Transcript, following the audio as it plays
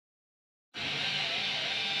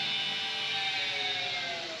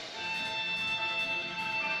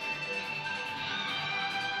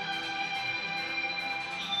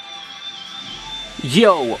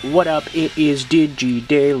Yo, what up? It is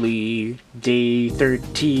DigiDaily day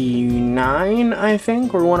 39, I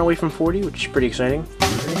think. We're one away from 40, which is pretty exciting.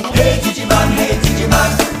 Hey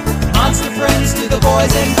Digimon, monster friends to the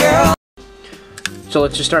boys and girls. So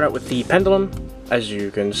let's just start out with the pendulum. As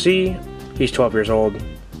you can see, he's 12 years old.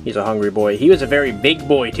 He's a hungry boy. He was a very big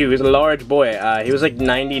boy too. He was a large boy. He was like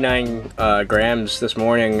 99 grams this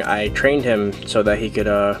morning. I trained him so that he could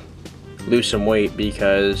lose some weight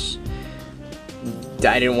because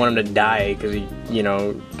I didn't want him to die because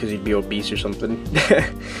because he'd be obese or something.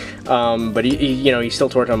 But he still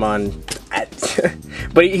Tortomon.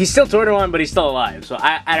 But he's still Tortomon, but he's still alive. So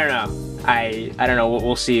I don't know. I don't know.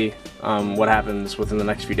 We'll see what happens within the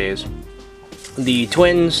next few days. The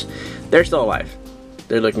twins, they're still alive.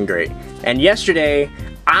 They're looking great. And yesterday,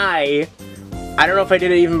 I don't know if I did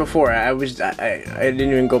it even before. I didn't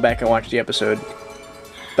even go back and watch the episode.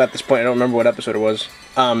 But at this point, I don't remember what episode it was.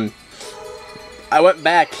 I went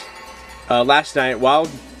back last night while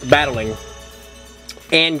battling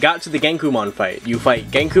and got to the Gankoomon fight. You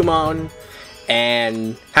fight Gankoomon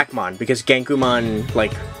and Hackmon because Gankoomon,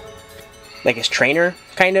 like his trainer,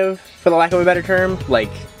 kind of, for the lack of a better term.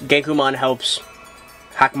 Like, Gankoomon helps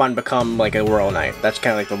Hackmon become like a Royal Knight. That's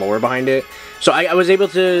kind of like the lore behind it. So I was able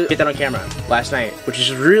to get that on camera last night, which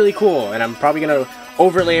is really cool. And I'm probably going to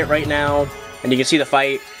overlay it right now, and you can see the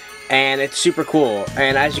fight. And it's super cool.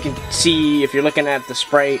 And as you can see, if you're looking at the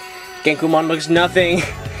sprite, Gankoomon looks nothing.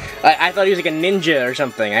 I thought he was like a ninja or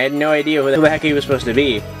something. I had no idea who the heck he was supposed to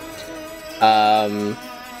be.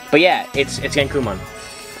 But yeah, it's Gankoomon.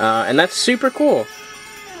 And that's super cool.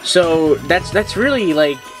 So that's really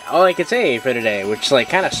like all I could say for today, which like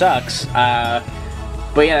kind of sucks. But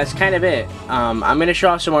yeah, that's kind of it. I'm gonna show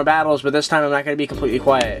off some more battles, but this time I'm not gonna be completely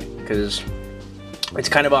quiet because it's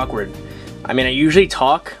kind of awkward. I mean, I usually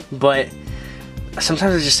talk, but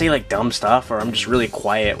sometimes I just say like dumb stuff, or I'm just really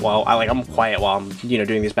quiet while I'm quiet while I'm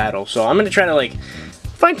doing these battles. So I'm gonna try to like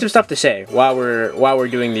find some stuff to say while we're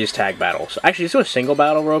doing these tag battles. Actually, let's do a single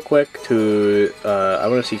battle real quick. I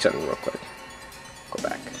want to see something real quick. Go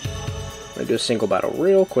back. I'm gonna do a single battle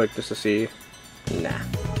real quick just to see. Nah,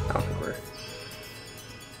 I don't think we're.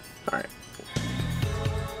 All right.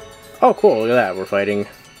 Oh, cool! Look at that. We're fighting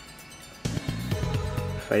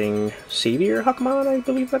Savior Hackmon, I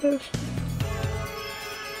believe that is.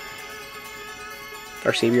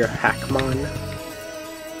 Or Savior Hackmon.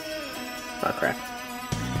 Oh crap.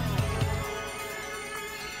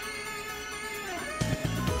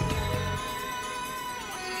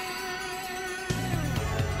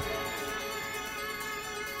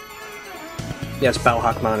 Yeah, it's Battle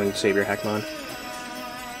Hackmon and Savior Hackmon.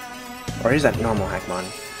 Or is that normal Hackmon?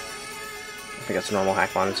 I think that's normal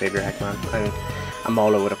Hackmon and Savior Hackmon. I'm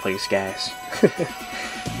all over the place, guys.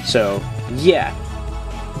 So, yeah.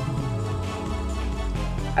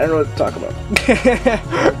 I don't know what to talk about.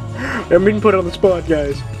 I'm being put on the spot,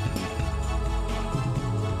 guys.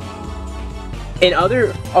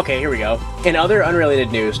 Okay, here we go. In other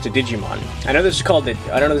unrelated news to Digimon, I know this is called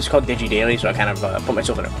DigiDaily, so I kind of put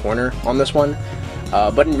myself in a corner on this one.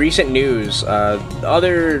 But in recent news,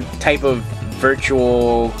 other type of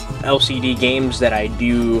virtual LCD games that I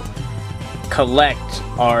do collect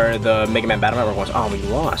are the Mega Man Battle Network ones. Oh, we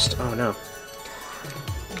lost. Oh no.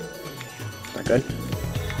 Not good.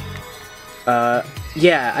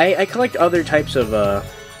 Yeah, I collect other types of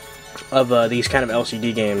these kind of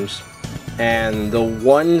LCD games, and the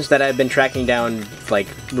ones that I've been tracking down like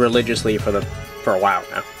religiously for a while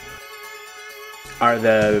now are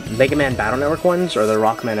the Mega Man Battle Network ones or the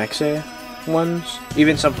Rockman X-A ones.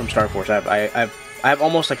 Even some from Star Force. I have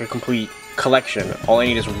almost like a complete collection. All I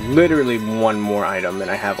need is literally one more item, and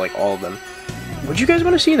I have like all of them. Would you guys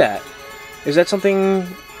want to see that? Is that something?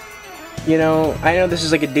 I know this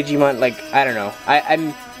is like a Digimon. Like, I don't know.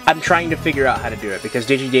 I'm trying to figure out how to do it because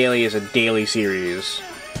DigiDaily is a daily series,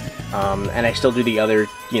 and I still do the other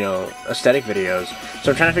aesthetic videos.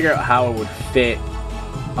 So I'm trying to figure out how it would fit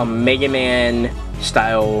a Mega Man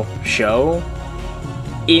style show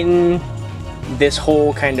in this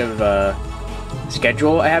whole kind of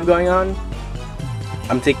schedule I have going on.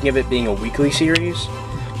 I'm thinking of it being a weekly series,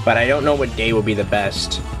 but I don't know what day will be the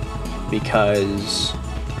best because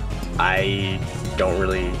I just don't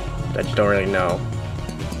really know.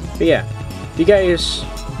 But yeah, if you guys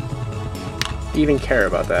even care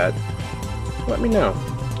about that, let me know.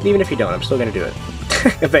 Even if you don't, I'm still gonna do it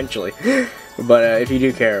eventually. But if you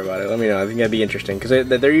do care about it, let me know. I think that'd be interesting because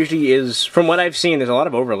there usually is, from what I've seen, there's a lot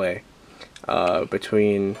of overlay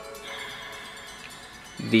between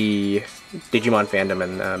the Digimon fandom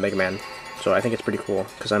and Mega Man, so I think it's pretty cool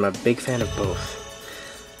because I'm a big fan of both.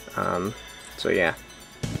 So yeah.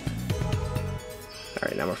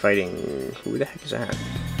 Alright, now we're fighting... Who the heck is that?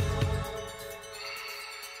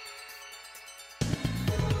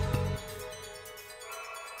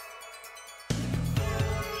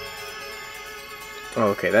 Oh,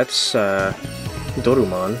 okay, that's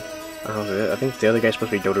Dorumon. I think the other guy's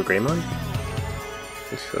supposed to be Greymon.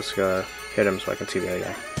 Let's hit him so I can see the other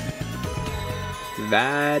guy.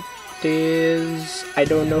 That is... I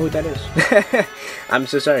don't know who that is. I'm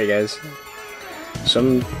so sorry, guys.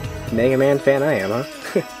 Some Mega Man fan I am, huh?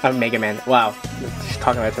 I'm Mega Man. Wow.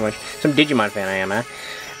 Talking about too much. Some Digimon fan I am,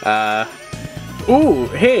 huh? Ooh,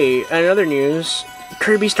 hey, another news.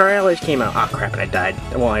 Kirby Star Allies came out. Oh crap, and I died.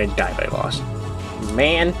 Well, I didn't die, but I lost.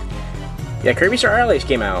 Man. Yeah, Kirby Star Allies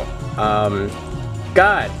came out.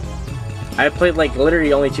 God. I played like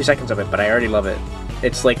literally only 2 seconds of it, but I already love it.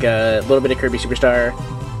 It's like a little bit of Kirby Superstar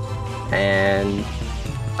and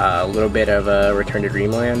a little bit of Return to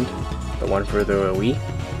Dreamland, the one for the Wii.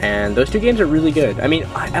 And those two games are really good. I mean,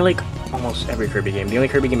 I like almost every Kirby game. The only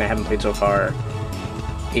Kirby game I haven't played so far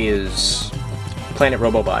is Planet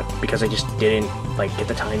Robobot, because I just didn't like get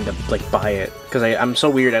the time to like buy it. Because I'm so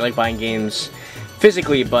weird. I like buying games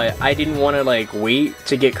physically, but I didn't want to like wait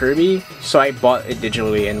to get Kirby, so I bought it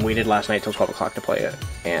digitally and waited last night till 12 o'clock to play it,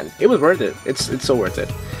 and it was worth it. It's so worth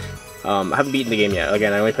it. I haven't beaten the game yet.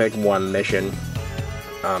 Again, I only played like one mission,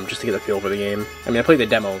 just to get a feel for the game. I mean, I played the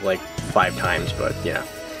demo like 5 times, but yeah,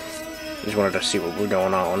 I just wanted to see what was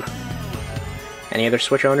going on. Any other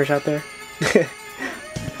Switch owners out there?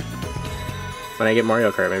 When I get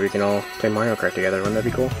Mario Kart, maybe we can all play Mario Kart together. Wouldn't that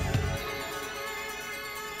be cool?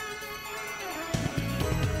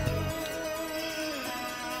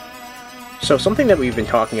 So something that we've been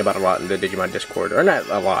talking about a lot in the Digimon Discord, or not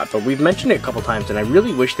a lot, but we've mentioned it a couple times, and I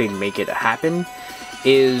really wish they'd make it happen,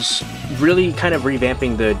 is really kind of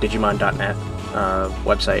revamping the Digimon.net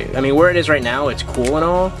website. I mean, where it is right now, it's cool and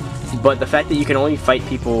all, but the fact that you can only fight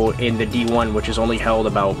people in the D1, which is only held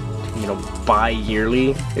about, you know,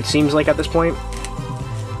 bi-yearly, it seems like at this point.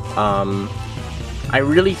 I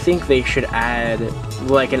really think they should add,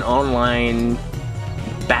 like, an online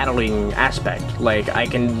battling aspect. Like, I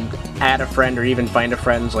can add a friend or even find a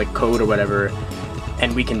friend's like code or whatever,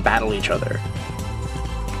 and we can battle each other.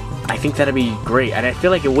 I think that'd be great, and I feel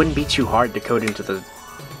like it wouldn't be too hard to code into the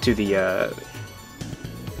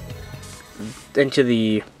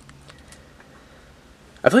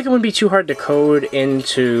I feel like it wouldn't be too hard to code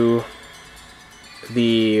into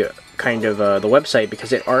the kind of the website,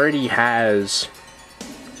 because it already has...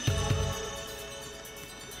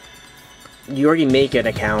 You already make an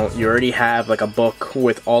account, you already have like a book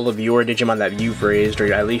with all of your Digimon that you've raised,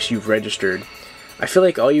 or at least you've registered. I feel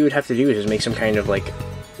like all you would have to do is just make some kind of like,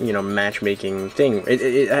 you know, matchmaking thing.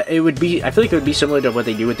 It would be, I feel like it would be similar to what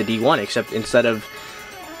they do with the D1, except instead of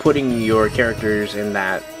putting your characters in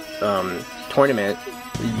that tournament,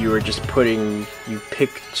 you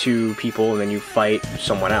pick 2 people and then you fight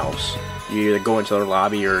someone else. You either go into their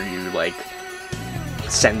lobby or you like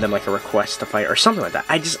send them like a request to fight or something like that.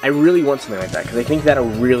 I really want something like that, because I think that'll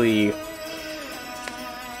really...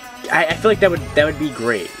 I feel like that would be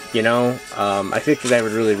great, you know? I think that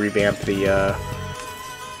would really revamp the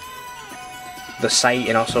site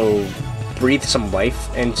and also breathe some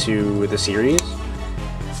life into the series.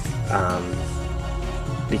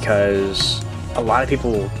 Because a lot of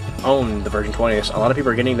people own the version 20th, a lot of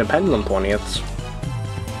people are getting the Pendulum 20ths,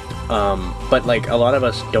 but like a lot of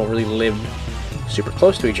us don't really live super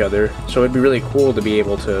close to each other, so it'd be really cool to be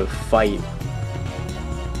able to fight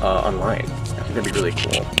online. I think that'd be really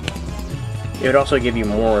cool. It would also give you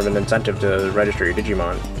more of an incentive to register your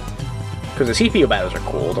Digimon, because the CPU battles are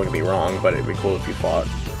cool, don't get me wrong, but it'd be cool if you fought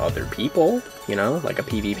other people, you know, like a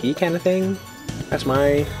PvP kind of thing. That's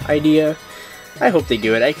my idea. I hope they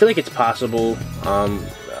do it. I feel like it's possible.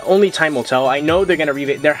 Only time will tell. I know they're gonna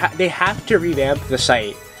revamp. They have to revamp the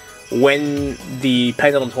site when the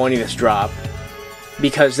Pendulum 20ths drop,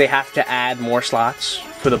 because they have to add more slots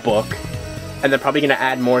for the book, and they're probably going to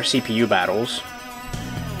add more CPU battles.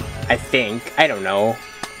 I think. I don't know.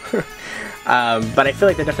 But I feel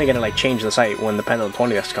like they're definitely going to like change the site when the Pendulum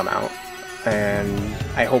 20ths come out. And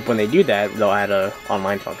I hope when they do that, they'll add a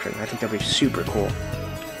online function. I think that'd be super cool.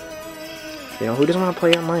 You know, who doesn't want to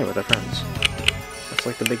play online with their friends? That's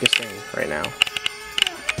like the biggest thing right now.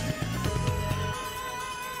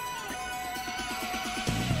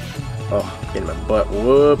 Oh, getting my butt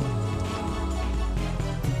whooped.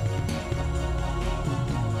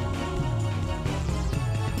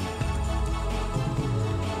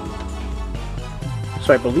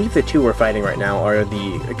 So I believe the 2 we're fighting right now are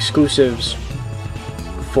the exclusives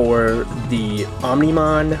for the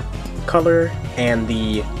Omnimon color and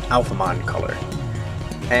the Alphamon color.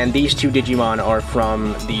 And these two Digimon are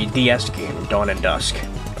from the DS game, Dawn and Dusk.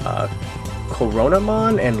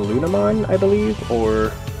 Coronamon and Lunamon, I believe,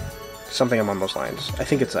 or something along those lines. I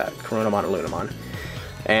think it's that, Coronamon and Lunamon.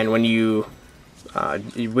 And when you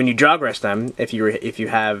progress them, if you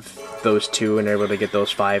have those two and are able to get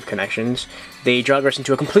those 5 connections, they progress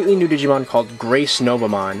into a completely new Digimon called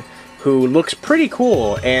GraceNovamon, who looks pretty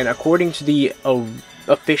cool. And according to the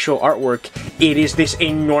official artwork, it is this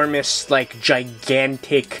enormous, like,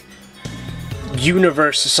 gigantic,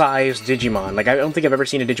 universe-sized Digimon. Like, I don't think I've ever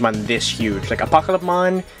seen a Digimon this huge. Like,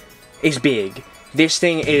 Apocalypsemon is big. This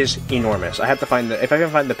thing is enormous. I have to find if I can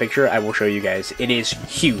find the picture, I will show you guys. It is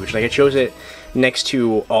huge. Like, it shows it next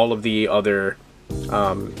to all of the other,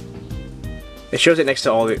 it shows it next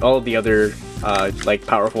to all of the other, like,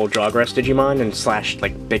 powerful Jawgrass Digimon and slash,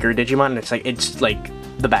 like, bigger Digimon, and it's like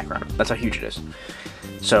the background. That's how huge it is.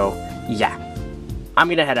 So, yeah. I'm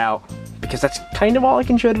gonna head out, because that's kind of all I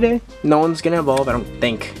can show today. No one's gonna evolve. I don't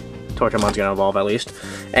think Tortomon's gonna evolve, at least.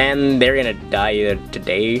 And they're gonna die either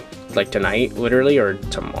today, like tonight, literally, or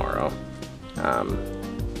tomorrow.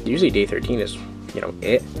 Usually day 13 is, you know,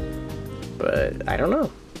 it. But I don't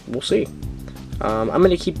know. We'll see. I'm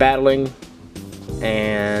gonna keep battling,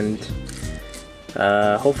 and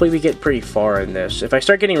hopefully we get pretty far in this. If I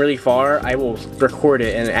start getting really far, I will record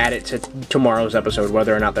it and add it to tomorrow's episode,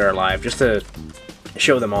 whether or not they're alive, just to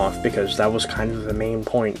show them off, because that was kind of the main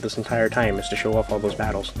point this entire time, is to show off all those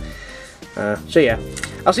battles. So yeah,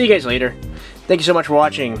 I'll see you guys later. Thank you so much for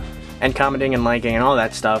watching, and commenting, and liking, and all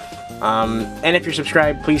that stuff. And if you're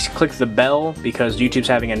subscribed, please click the bell, because YouTube's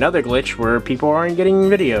having another glitch where people aren't getting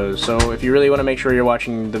videos. So if you really want to make sure you're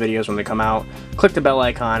watching the videos when they come out, click the bell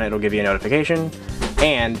icon, it'll give you a notification.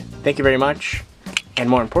 And thank you very much, and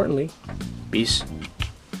more importantly, peace